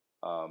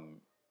the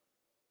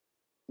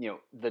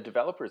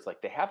developers,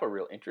 like, they have a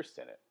real interest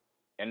in it.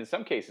 And in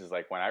some cases,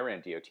 like when I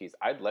ran DOTs,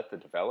 I'd let the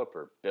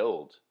developer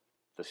build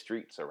the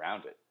streets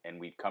around it, and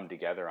we'd come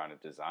together on a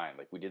design.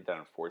 Like we did that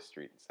on 4th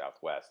Street in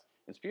Southwest.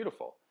 It's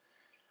beautiful.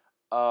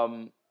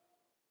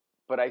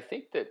 But I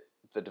think that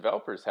the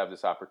developers have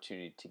this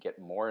opportunity to get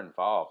more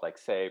involved. Like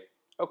say,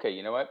 okay,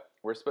 you know what?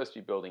 We're supposed to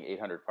be building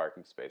 800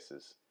 parking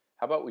spaces.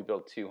 How about we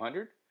build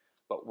 200,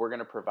 but we're going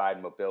to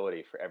provide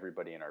mobility for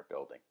everybody in our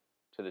building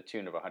to the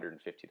tune of $150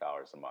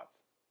 a month.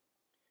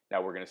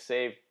 Now we're going to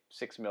save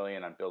 $6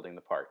 million on building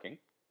the parking,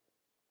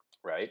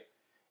 right?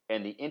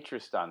 And the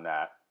interest on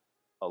that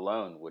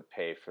alone would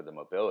pay for the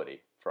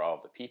mobility for all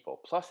of the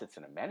people. Plus, it's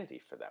an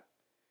amenity for them.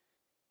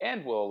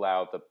 And we'll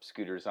allow the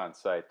scooters on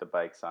site, the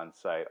bikes on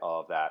site,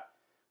 all of that.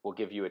 We'll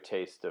give you a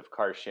taste of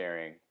car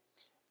sharing.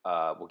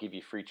 We'll give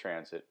you free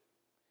transit.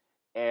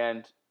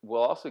 And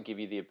we'll also give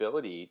you the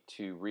ability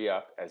to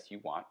re-up as you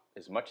want,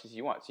 as much as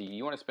you want. So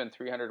you want to spend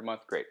 $300 a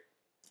month? Great.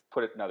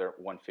 Put another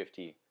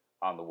 $150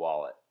 on the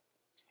wallet.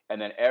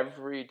 And then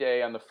every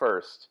day on the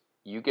 1st,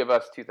 you give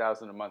us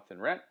 $2,000 a month in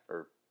rent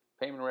or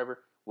payment or whatever,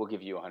 we'll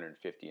give you $150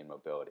 in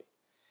mobility.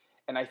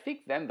 And I think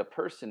then the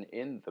person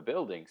in the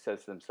building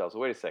says to themselves,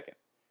 wait a second,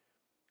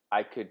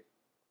 I could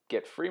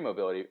get free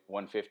mobility,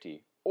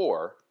 $150,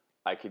 or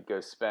I could go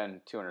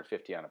spend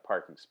 $250 on a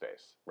parking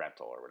space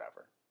rental or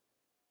whatever,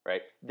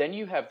 right? Then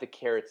you have the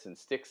carrots and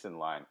sticks in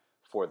line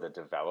for the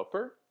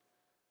developer.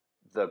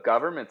 The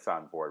government's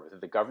on board with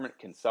it. The government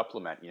can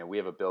supplement. We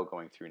have a bill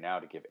going through now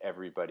to give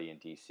everybody in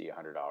DC $100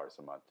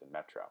 a month in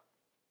Metro,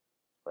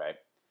 right?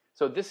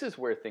 So this is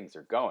where things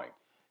are going.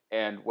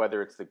 And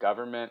whether it's the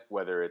government,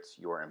 whether it's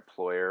your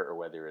employer, or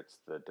whether it's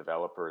the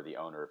developer or the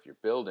owner of your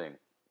building,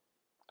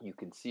 you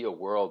can see a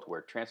world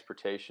where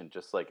transportation,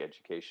 just like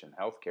education,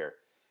 healthcare,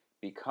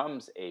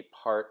 becomes a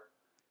part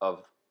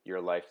of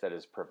your life that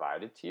is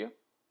provided to you.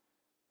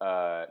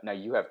 Now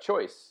you have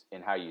choice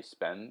in how you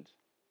spend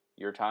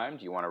your time.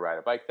 Do you want to ride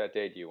a bike that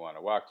day? Do you want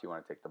to walk? Do you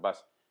want to take the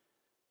bus?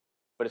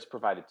 But it's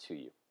provided to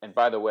you. And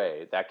by the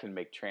way, that can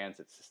make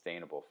transit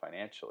sustainable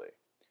financially.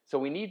 So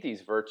we need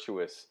these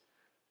virtuous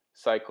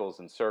cycles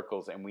and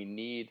circles, and we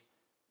need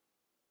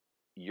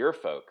your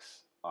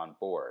folks on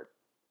board.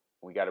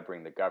 We got to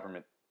bring the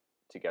government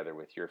together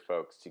with your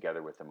folks,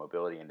 together with the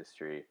mobility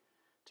industry,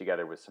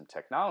 together with some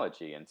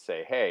technology, and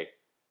say, hey,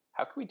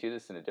 how can we do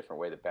this in a different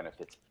way that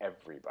benefits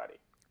everybody?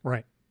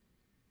 Right.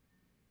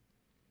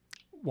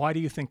 Why do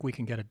you think we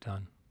can get it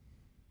done?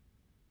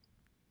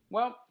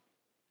 Well,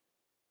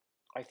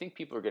 I think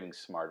people are getting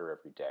smarter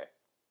every day.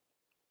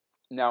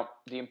 Now,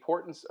 the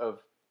importance of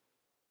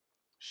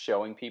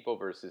showing people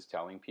versus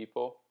telling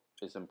people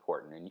is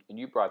important. And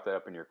you brought that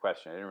up in your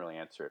question. I didn't really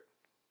answer it.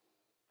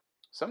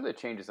 Some of the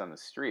changes on the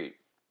street,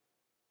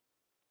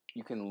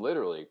 you can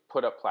literally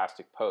put up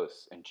plastic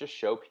posts and just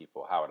show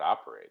people how it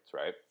operates,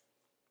 right?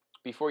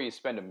 Before you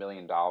spend $1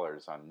 million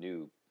on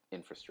new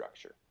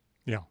infrastructure.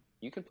 Yeah.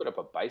 You can put up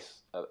a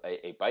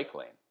bike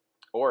lane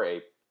or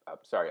a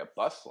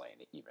bus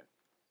lane even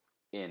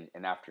in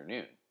an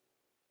afternoon.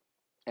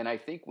 And I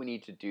think we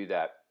need to do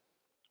that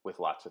with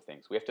lots of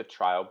things. We have to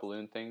trial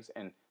balloon things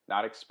and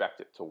not expect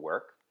it to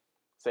work.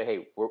 Say,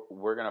 hey,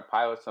 we're going to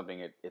pilot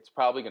something. It's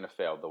probably going to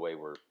fail the way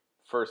we're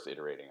first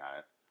iterating on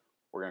it.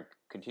 We're going to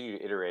continue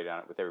to iterate on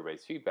it with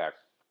everybody's feedback,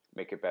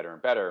 make it better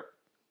and better.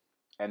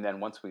 And then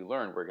once we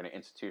learn, we're going to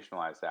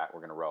institutionalize that. We're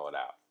going to roll it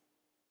out.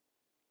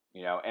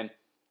 And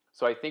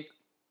so I think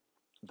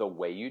the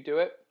way you do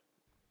it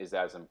is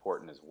as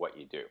important as what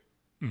you do.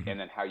 Mm-hmm. And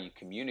then how you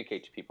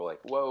communicate to people, like,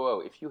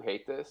 whoa, if you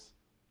hate this,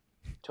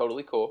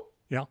 totally cool.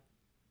 Yeah.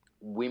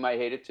 We might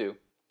hate it too.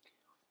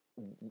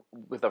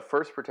 With the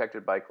first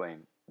protected bike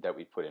lane that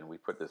we put in, we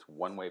put this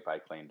one-way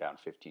bike lane down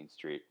 15th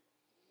Street.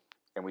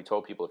 And we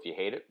told people, if you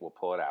hate it, we'll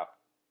pull it out.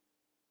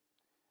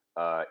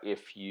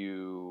 If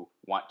you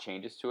want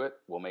changes to it,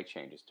 we'll make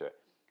changes to it.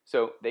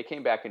 So they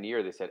came back in a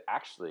year. They said,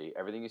 actually,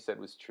 everything you said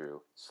was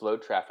true.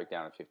 Slowed traffic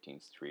down on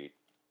 15th Street.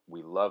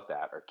 We love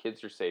that. Our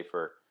kids are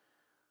safer.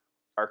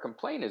 Our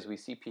complaint is we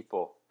see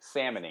people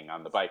salmoning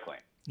on the bike lane.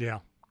 Yeah.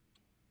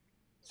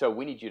 So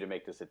we need you to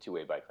make this a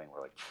two-way bike lane.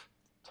 We're like,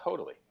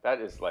 totally. That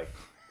is like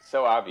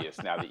so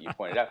obvious now that you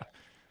pointed out.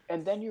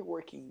 And then you're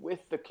working with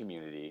the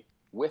community,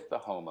 with the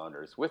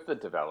homeowners, with the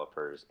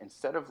developers,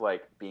 instead of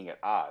like being at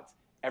odds.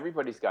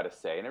 Everybody's got a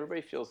say, and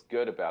everybody feels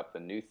good about the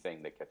new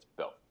thing that gets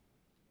built.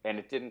 And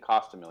it didn't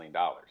cost $1 million.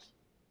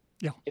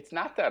 Yeah. It's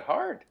not that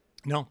hard.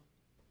 No.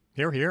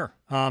 Here.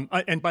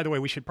 And by the way,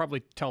 we should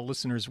probably tell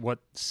listeners what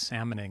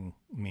salmoning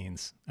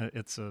means.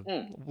 It's a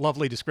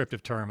lovely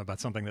descriptive term about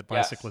something that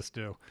bicyclists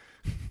do.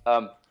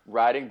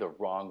 Riding the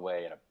wrong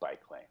way in a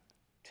bike lane.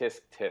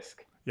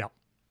 Tisk. Yeah.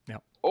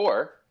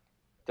 Or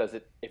does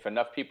it, if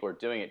enough people are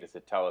doing it, does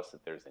it tell us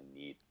that there's a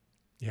need?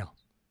 Yeah.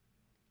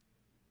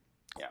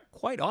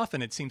 quite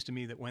often it seems to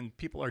me that when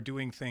people are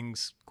doing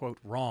things, quote,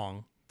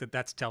 wrong,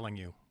 that's telling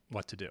you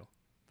what to do.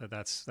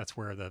 That's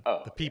where the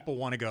people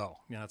want to go.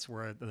 That's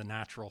where the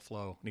natural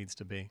flow needs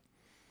to be.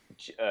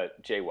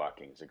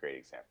 Jaywalking is a great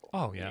example.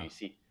 Oh, yeah. You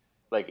see,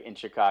 like in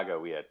Chicago,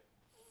 we had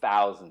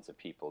thousands of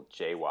people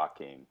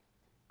jaywalking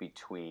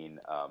between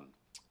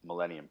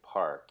Millennium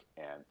Park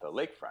and the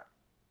lakefront.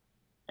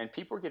 And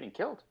people were getting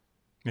killed.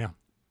 Yeah.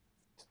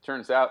 It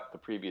turns out the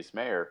previous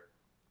mayor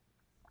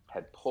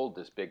had pulled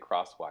this big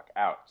crosswalk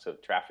out so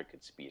traffic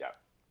could speed up.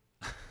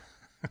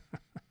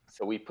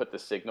 So we put the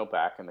signal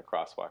back and the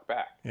crosswalk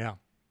back. Yeah.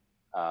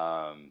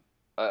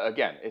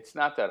 Again, it's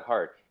not that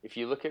hard. If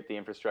you look at the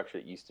infrastructure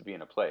that used to be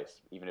in a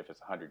place, even if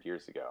it's 100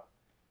 years ago,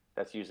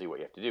 that's usually what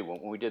you have to do.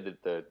 When we did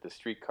the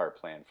streetcar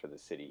plan for the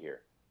city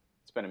here,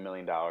 spent $1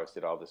 million,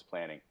 did all this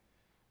planning.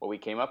 What we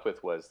came up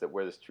with was that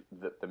where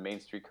the main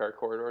streetcar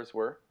corridors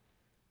were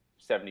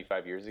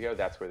 75 years ago,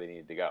 that's where they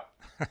needed to go.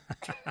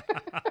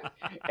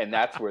 And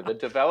that's where the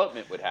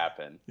development would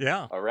happen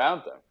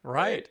around them.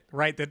 Right.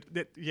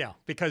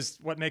 Because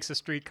what makes a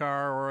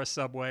streetcar or a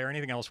subway or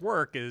anything else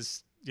work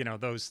is,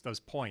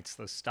 those points,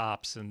 those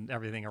stops and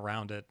everything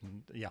around it.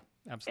 And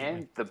absolutely.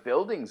 And the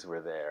buildings were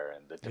there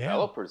and the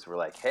developers were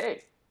like,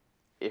 hey,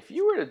 if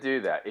you were to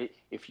do that,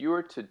 if you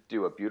were to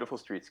do a beautiful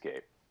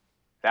streetscape,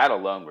 that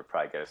alone would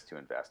probably get us to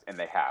invest. And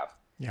they have.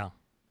 Yeah.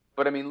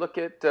 But I mean, look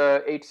at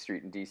 8th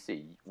Street in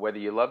DC. Whether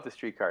you love the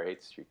streetcar,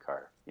 8th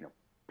streetcar,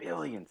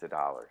 billions of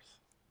dollars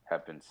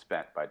have been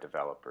spent by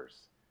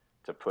developers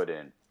to put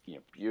in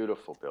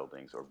beautiful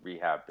buildings or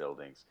rehab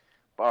buildings,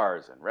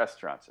 bars and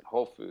restaurants and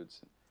Whole Foods.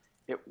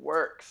 It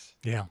works.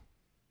 Yeah,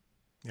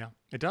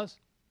 it does.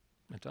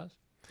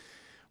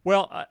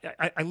 Well,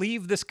 I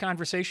leave this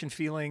conversation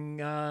feeling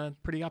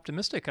pretty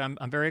optimistic. I'm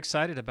very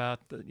excited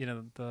about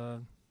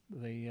the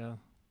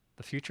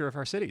future of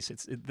our cities.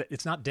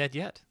 It's not dead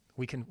yet.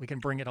 We can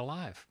bring it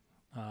alive.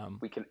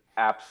 We can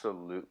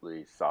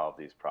absolutely solve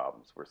these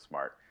problems. We're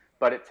smart,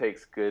 but it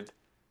takes good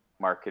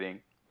marketing.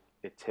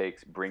 It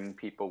takes bringing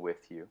people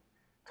with you,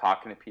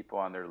 talking to people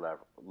on their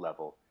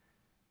level,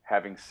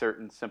 having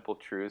certain simple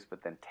truths,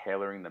 but then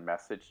tailoring the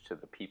message to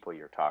the people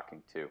you're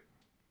talking to,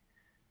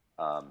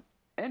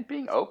 and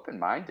being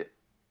open-minded.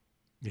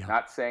 Yeah.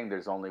 Not saying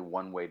there's only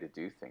one way to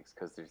do things,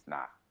 because there's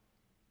not.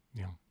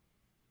 Yeah.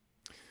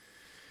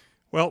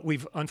 Well,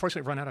 we've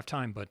unfortunately run out of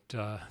time, but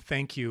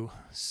thank you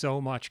so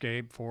much,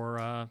 Gabe,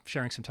 for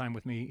sharing some time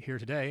with me here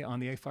today on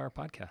the A-Fire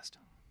podcast.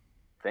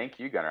 Thank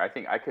you, Gunnar. I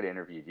think I could have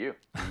interviewed you.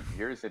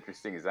 You're as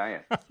interesting as I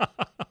am.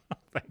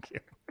 Thank you.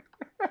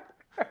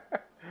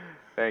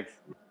 Thanks.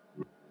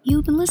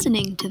 You've been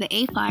listening to the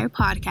A-Fire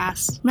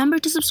podcast. Remember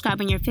to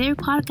subscribe on your favorite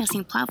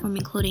podcasting platform,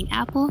 including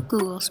Apple,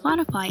 Google,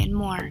 Spotify, and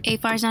more.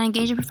 A-Fire is not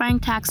engaged in providing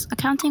tax,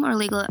 accounting, or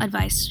legal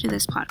advice to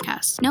this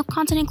podcast. No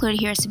content included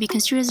here is to be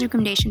construed as a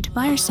recommendation to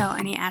buy or sell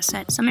any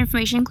asset. Some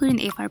information, including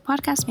the A-Fire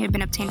podcast, may have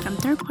been obtained from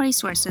third-party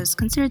sources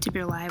considered to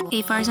be reliable.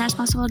 A-Fire is not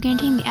responsible for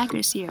guaranteeing the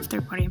accuracy of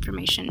third-party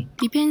information.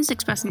 The opinions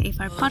expressed in the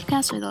A-Fire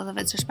podcast are those of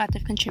its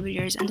respective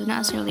contributors and do not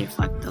necessarily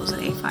reflect those of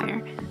the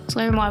A-Fire. To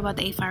learn more about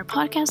the A-Fire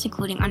podcast,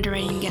 including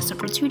underwriting and guest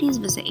opportunities,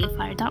 visit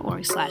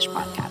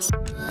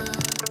afire.org/podcast.